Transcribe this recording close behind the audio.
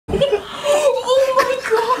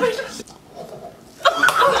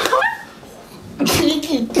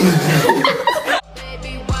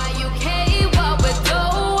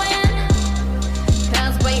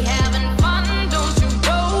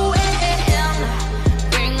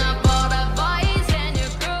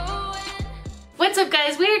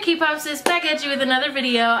K-Pops is back at you with another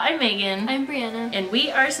video. I'm Megan. I'm Brianna. And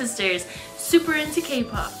we are sisters, super into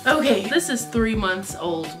K-pop. Okay, this is 3 months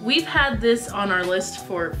old. We've had this on our list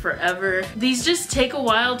for forever. These just take a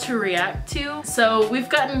while to react to, so we've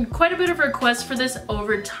gotten quite a bit of requests for this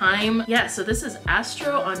over time. Yeah, so this is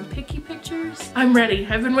Astro on Picky Pictures. I'm ready.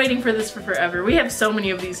 I've been waiting for this for forever. We have so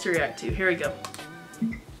many of these to react to. Here we go.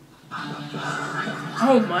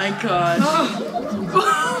 Oh my gosh.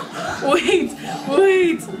 Wait.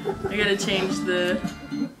 I gotta change it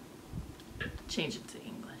to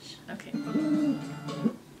English. Okay.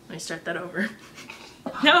 Let me start that over.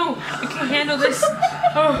 No, I can't handle this.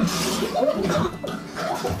 Oh.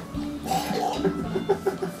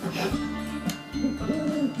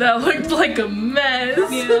 That looked like a mess.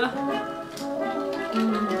 Yeah.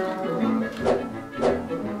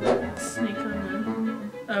 Snake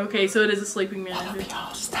on the... Okay, so it is a sleeping manager.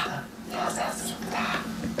 Oh, so...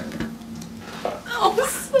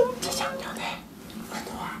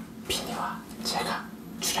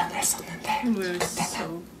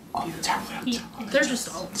 They're just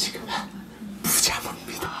all...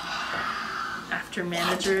 After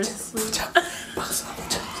Manager is asleep.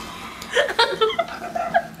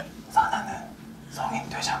 성인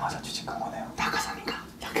되자마자 취직한 거네요. 낙하산인가?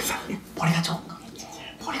 낙하산. 머리가 좋은 거겠지.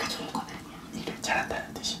 머리가 좋은 거는 일을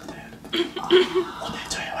잘한다는 뜻입니다, 여러분. 오늘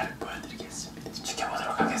저의 말을 보여드리겠습니다.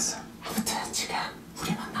 지켜보도록 하겠어. 아무튼 지금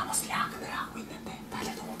우리만 남아서 야근을 하고 있는데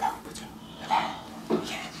다들 너무 배고프죠? 그래.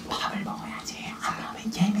 이게 밥을 먹어야지. 안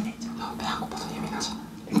그러면 예민해져. 너 배 안 고파서 예민하잖아.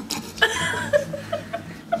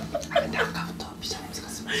 근데 아까부터 피자 냄새가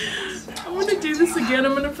스멜. I'm gonna do this again.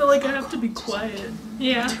 I'm gonna feel like I have to be quiet.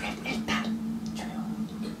 Yeah. 일단.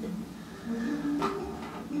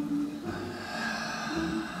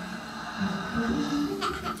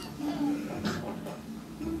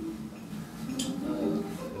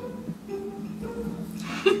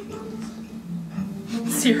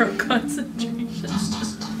 Zero concentration.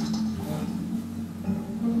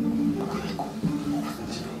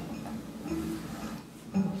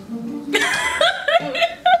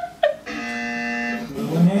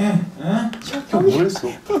 뭐니? 응? 형 뭐했어?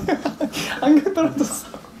 안경 떨어졌어.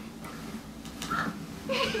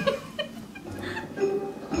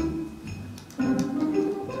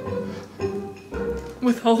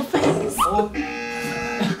 With whole face.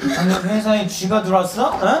 아니 회사에 쥐가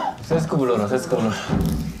들어왔어? 어? 세스코 불러라. 세스코 불러라.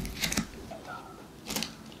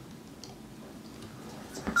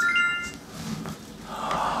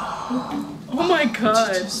 Oh my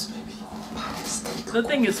god. The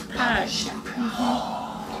thing is packed.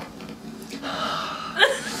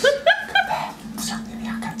 부장님이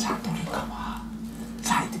약간 장돌인가 봐.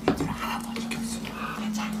 사이드님들 하나 더 시켰으니까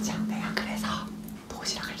괜찮지? 내가 그래서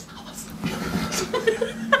도시락을 사왔어.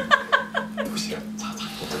 도시락 자자.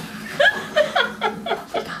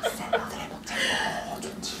 우리가 샐러드 해먹자.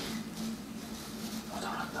 좋지.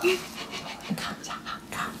 잘한다.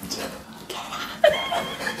 감자, 계란,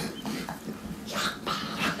 양파.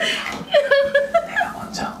 내가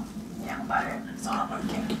먼저 양파를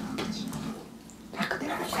썰어볼게. 야,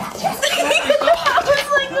 그대로 해야지.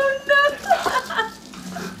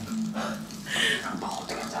 양파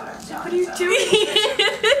어떻게 잘라야지? What are you doing?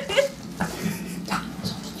 야,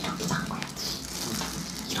 손이 이렇게 잡아야지.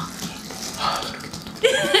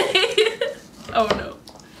 Oh no.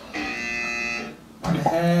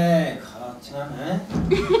 에이, 가짜네.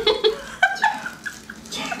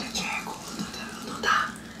 최고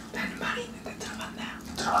팬 말이 있는데 들어봤나요?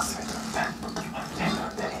 들어봤습니다. 못 들어봤는데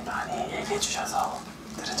팬들이 많이 얘기해 주셔서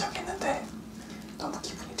들은 적 있는데 너무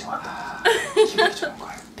기분이 좋았다. 기분이 좋은 걸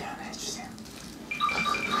표현해 주세요.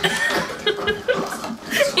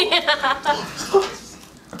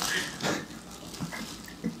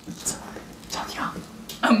 저기요.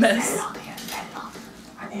 A mess. 샐러드.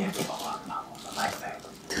 아니 이렇게 먹어. 맛있어요.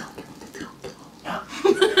 더럽게 먹네. 더럽게 먹어. 야.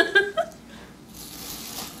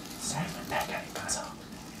 삶은 달걀이 까서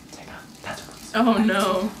제가 다져보겠습니다. Oh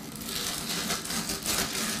no.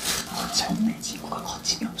 어차피 내 친구가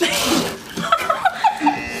거침이 없어.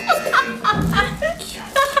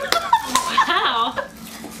 Wow.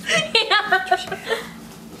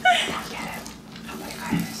 달걀은 한 번에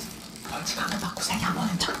가야겠어. 먼지 가면 받고 세게 한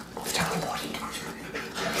번은 참. 자꾸 머리.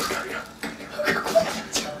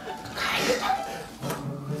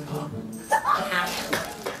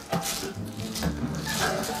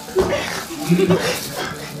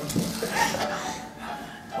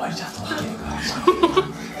 머리 자꾸 어디에 가야지. 하고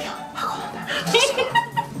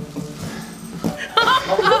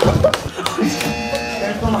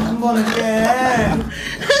깰 거면 한 번은 깨.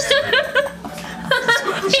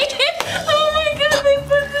 Oh my god, they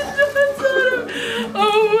put the defense on him.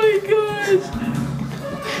 Oh my gosh.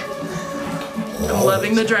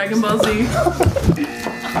 the Dragon Ball Z.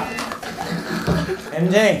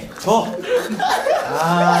 MJ 줘.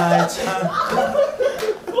 아 참.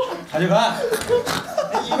 가져가.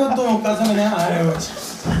 이것도 못 가서 그냥 아유.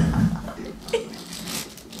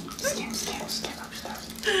 스캔 합시다.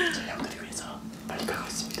 전령들을 위해서 빨리 가고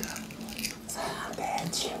있습니다.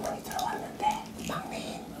 사람한테 질문이 들어왔는데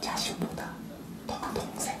막내인 자신보다 더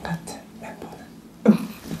동생 같은 멤버는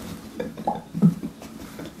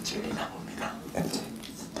진리나 봅니다. MJ.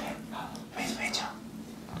 네. 왜죠?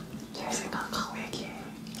 잘 생각하고 얘기해.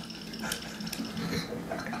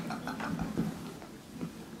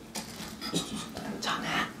 저는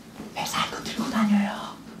회사 이거 들고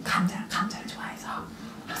다녀요. 감자를 좋아해서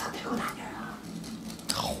항상 들고 다녀요.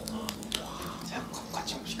 제가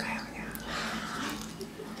같이 보실까요 그냥?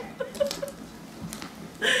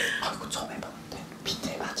 이거 처음 해봤는데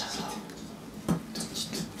비트에 맞춰서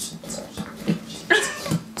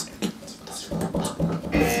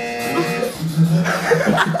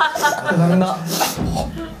감사합니다.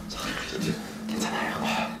 괜찮아요.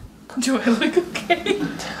 Do I look okay?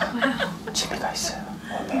 취미가 있어요.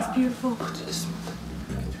 It's beautiful.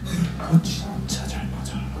 진짜 잘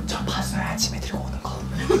맞아요. 저 봤어요. 아침에 들고 오는 거.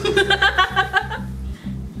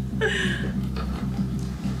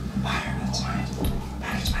 말을 좀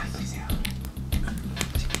많이 끄세요.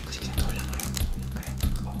 그냥 돌려놔요.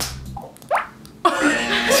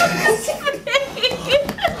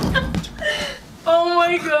 Oh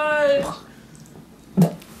my god.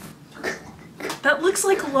 That looks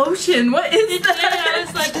like lotion. What is that? Yeah, I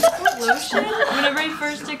was like, is that lotion? Whenever I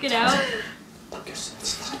first took it out.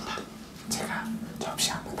 제가 접시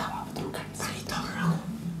한번 담아보도록 하겠습니다. 빨리 턱을 하고.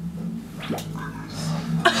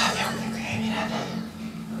 예민하네.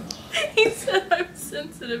 He said I'm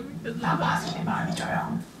sensitive because of 나 that. 봤을 때 마음이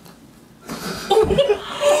줘요. Oh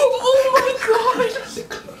my god.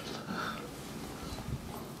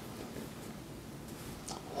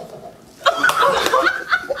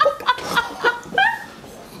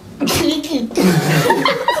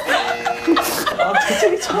 아,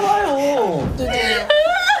 되게 참아요. Wait,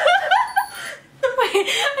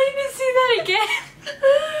 I need to see that again.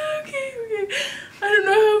 Okay. I don't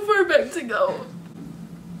know how far back to go.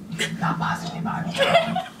 나 봤을 때 마음이 줘요.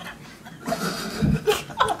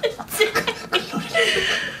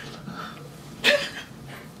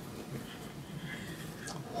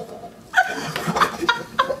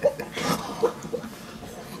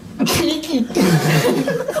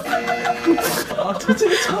 아,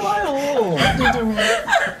 되게 참아요.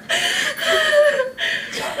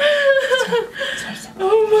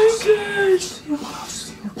 Oh my gosh.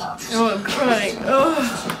 Oh, I'm crying. Oh.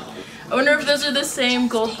 I wonder if those are the same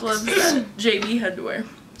gold gloves that JB had to wear.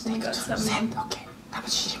 He got some. 오케이. 나도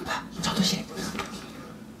시림파. 저도 시림파.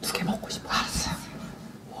 2개 먹고 싶어. 알았어요.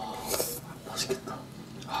 와, 맛있겠다.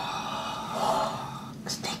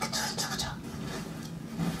 스테이크 두부죠.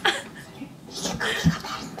 이게 크기가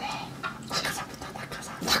다른데. 낙하산부터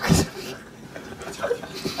낙하산.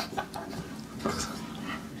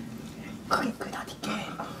 크기 크다니까.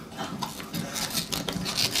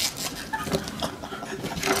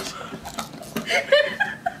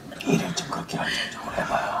 일을 좀 그렇게 안정적으로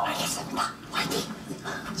해봐요. 알겠습니다. 화이팅.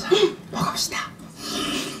 자, 먹읍시다.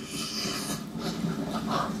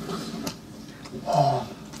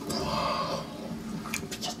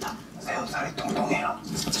 미쳤다. 새우살이 통통해요.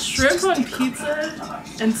 Shrimp on pizza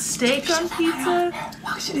and steak on pizza?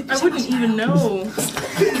 확실히 I wouldn't even know.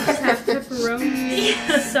 Just have pepperoni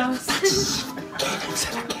sauce.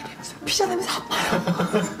 개냄새나 개냄새. 피자 냄새 안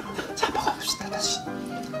나요. 자, 먹어봅시다 다시.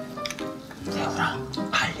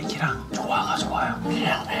 새우랑 갈릭이랑 조화가 좋아요.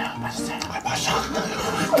 왜요? 맛있어요. 맛이 안 나요.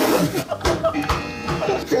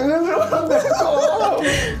 개냄새가 난다고.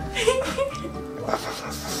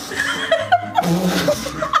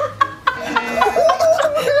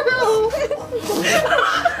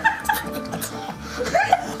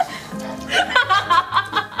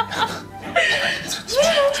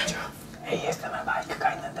 ASMR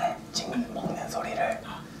마이크가 있는데 지금 먹는 소리를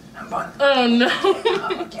한번 Oh no.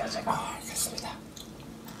 담아볼게요 제가. 알겠습니다.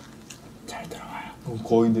 잘 들어가요.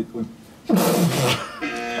 거의 근데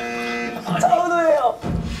차은우예요.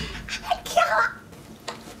 귀여워.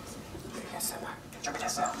 ASMR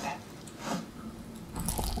준비됐어요? 네.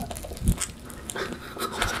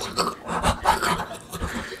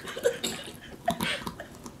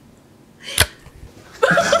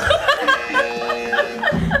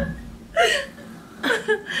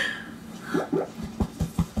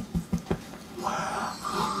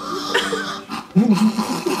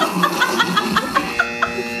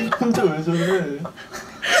 진짜 왜 저래?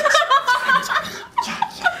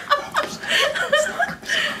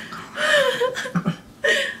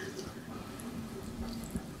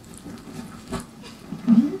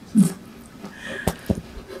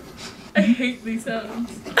 these sounds.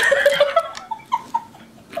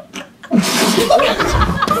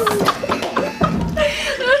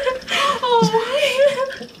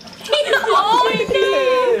 Oh my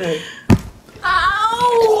god!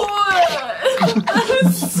 Ow! That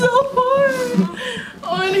was so hard!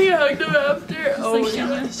 Oh, and he hugged him after. Oh my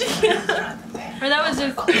gosh. Or that was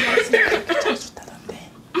a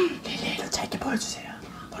릴리를 짧게 보여주세요.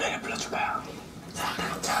 노래를 불러줄까요?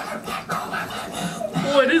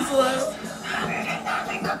 What is left?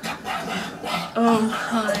 Oh,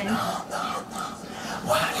 fine.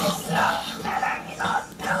 What is love? 사랑이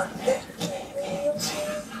어떤 느낌인지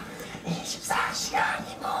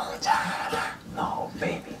 24시간이 모자라. No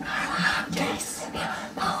baby 함께 있으면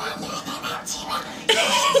너와 내리지만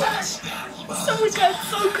 24시간이 Someone got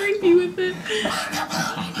so creepy with it.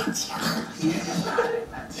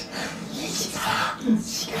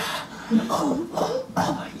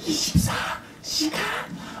 24시간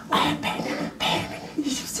baby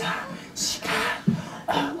 24시간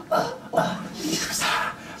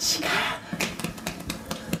 24시간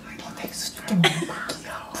텍스트 좀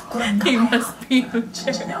부끄럽나? He must be a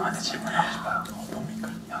진진 형한테 질문하고 싶어요. 뭡니까?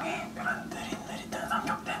 형이 그런 느릿느릿한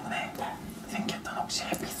성격 때문에 생겼던 혹시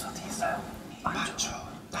에피소드 있어요? 맞죠.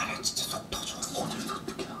 나를 진짜 속 터져서 어딜도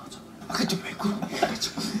어떻게 나가죠? 근데 왜 그러는 거야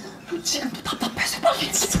지금? 지금도 답답해서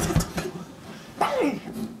빨리 진짜 답답해. 빨리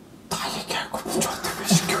다 얘기할 거면 저한테 왜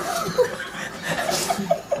시켜?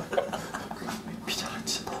 피자를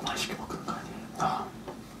진짜 너무 맛있게 먹는 거 아니에요?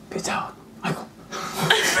 피자 아이고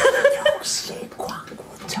역시 광고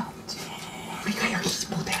천재. 우리가 여기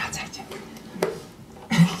모델하자 이제.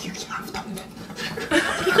 여기 아무도 없네.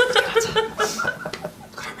 모델하자.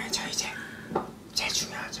 그러면 저 이제 제일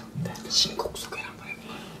중요하죠. 신곡 소개를 한번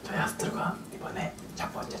해볼까요? 저희 아스트로가 이번에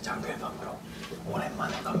첫 번째 정규 앨범으로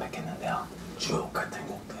오랜만에 컴백했는데요. 주옥 같은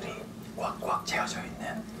곡들이 꽉꽉 채워져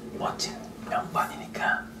있는 멋진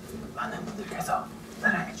명반이니까 많은 분들께서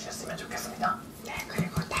사랑해 주셨으면 좋겠습니다. 네,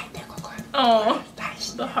 그리고 타이틀곡은 Oh,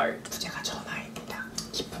 나이신 the heart. 부제가 전화입니다.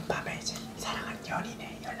 깊은 밤에 이제 사랑한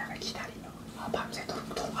연인의 연락을 기다리며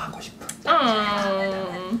밤새도록 통화하고 싶은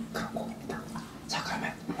그런 곡입니다. 자,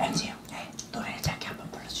 그러면 MG 형 노래를 짧게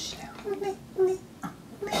한번 불러주실래요?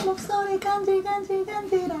 내 목소리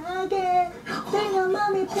간질간질간질하게 들려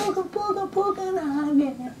맘이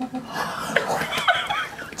포근포근포근하게.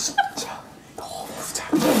 진짜 너무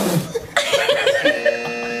잘해.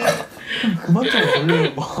 그만 좀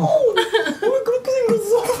올려 봐. 왜 그렇게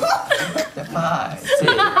생겼어?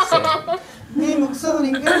 네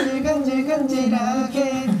목소리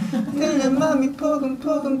간질간질간질하게 들려 맘이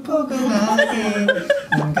포근포근포근하게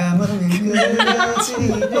눈 감으면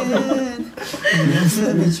그려지는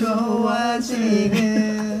모습이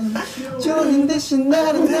좋아지는 좋은 대신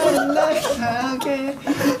나는 나른하게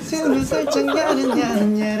숨을 살짝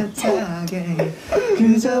야릇야릇야릇하게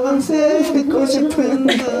그저 밤새 듣고 싶은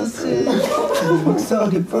것은 그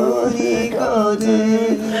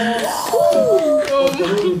목소리뿐이거든. 오,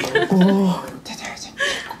 드디어 이제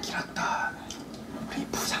꼭 길었다. 우리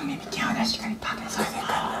부장님이 깨어날 시간이 다 돼서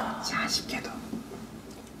이제 아쉽게도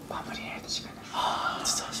마무리해야 될 시간을.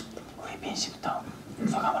 진짜 아쉽다. 우리 빈 씨부터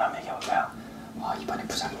소감을 한번 얘기해볼까요? 이번에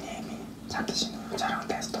부장님이 자기신 후 촬영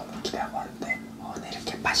돼서 너무 기대하고 왔는데 오늘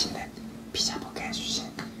이렇게 맛있는 피자 먹게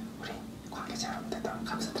해주신 우리 관계자 여러분들 너무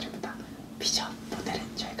감사드립니다. 피자 모델은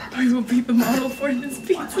저희가 I will be the model for this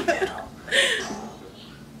pizza. 원래대로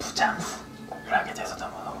부장 후를 하게 돼서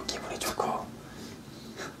너무 기분이 좋고.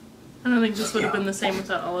 I don't think this would have been the same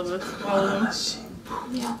without all of us. All of them.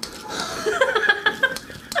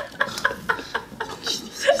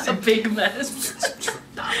 A big mess.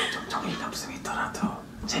 정신없음이 있더라도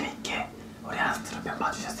재밌게 우리 아스트로 편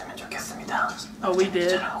봐주셨으면 좋겠습니다. Oh, we did.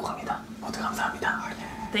 잘하고 갑니다. 모두 감사합니다.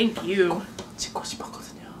 Thank you. 찍고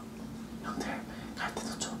싶었거든요. 형들 갈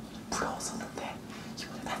때도 좀 부러웠었는데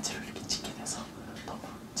이번에 단체로 이렇게 찍게 돼서 너무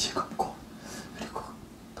즐겁고 그리고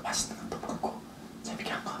또 맛있는 것도 먹고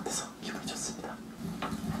재밌게 한 것 같아서 기분이 좋습니다.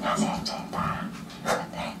 안녕하세요, MJ입니다.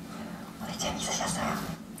 네, 오늘 재밌으셨어요?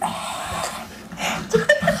 네.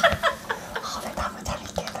 오늘 너무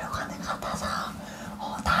재밌게 들어가는 것 같아서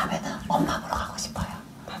다음에는 엄마 보러 가고 싶어요.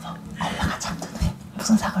 나도 엄마가 잠든 후에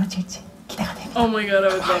무슨 사고를 칠지 기대가 됩니다. Oh my god,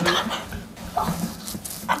 I would love it.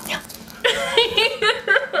 안녕.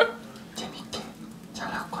 재밌게 잘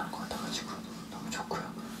나고 가는 것 같아가지고 너무 좋고요.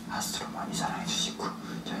 아스트로 많이 사랑해주시고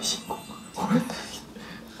저희 신곡 오랜만에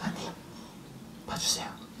많이 봐주세요.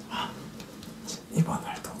 이번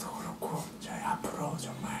활동도 그렇고 저희 앞으로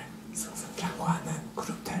정말 승승장구하는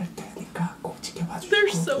그룹 될 테니까 꼭 지켜봐 주시고 They're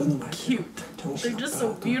so cute. They're just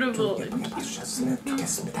so beautiful and 예쁘게 봐주셨으면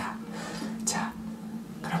좋겠습니다. 자,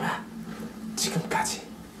 그러면 지금까지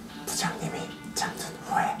부장님이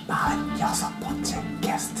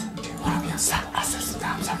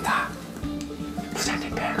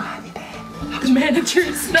Manager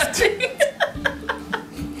is nothing.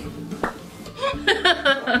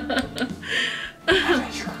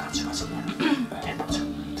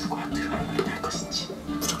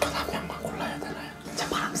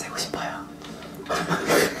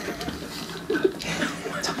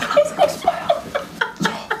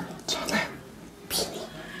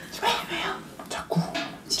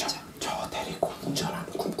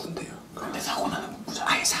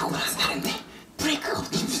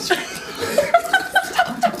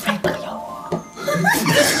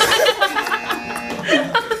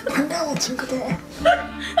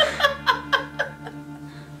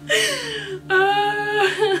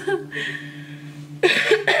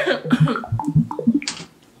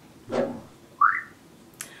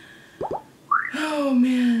 Oh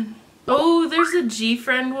man. Oh, there's a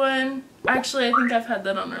G-Friend one. Actually, I think I've had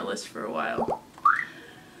that on our list for a while.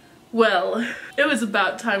 Well, it was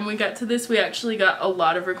about time we got to this. We actually got a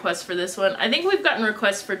lot of requests for this one. I think we've gotten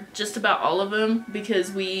requests for just about all of them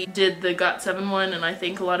because we did the GOT7 one, and I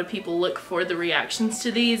think a lot of people look for the reactions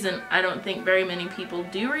to these, and I don't think very many people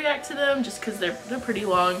do react to them just because they're pretty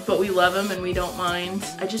long, but we love them and we don't mind.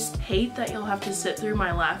 I just hate that you'll have to sit through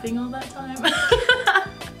my laughing all that time.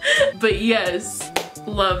 But yes.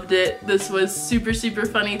 Loved it. This was super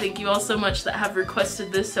funny. Thank you all so much that have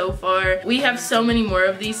requested this so far. We have so many more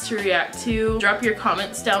of these to react to. Drop your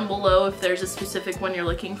comments down below if there's a specific one you're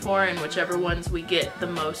looking for, and whichever ones we get the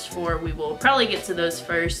most for, we will probably get to those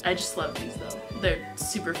first. I just love these though. They're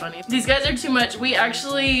super funny. These guys are too much. We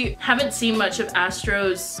actually haven't seen much of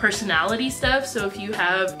Astro's personality stuff, so if you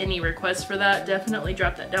have any requests for that, definitely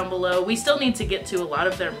drop that down below. We still need to get to a lot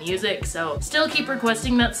of their music, so still keep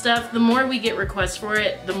requesting that stuff. The more we get requests for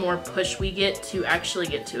it, the more push we get to actually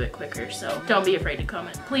get to it quicker, so don't be afraid to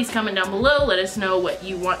comment. Please comment down below, let us know what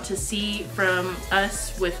you want to see from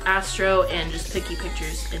us with Astro and just picky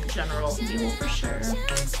pictures in general. We will for sure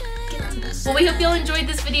get to that. Well, we hope y'all enjoyed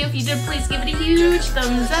this video. If you did, please give it a huge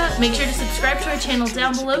thumbs up. Make sure to subscribe to our channel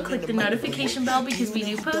down below. Click the notification bell because we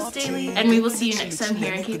do post daily. And we will see you next time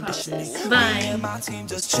here in K-Pop Sis. Bye. My team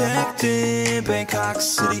just checked in Bangkok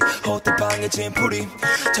City 호텔 방에 짐풀이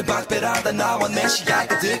천박배라다 나와 내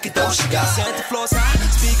시야가 듣기 도시가 Santa Claus high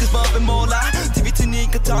speakers bumping M.O.L.A TV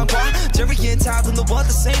트니까 tongue Jerry and Todd don't know what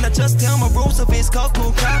to say. I just tell my rules of his cool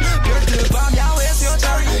crowd.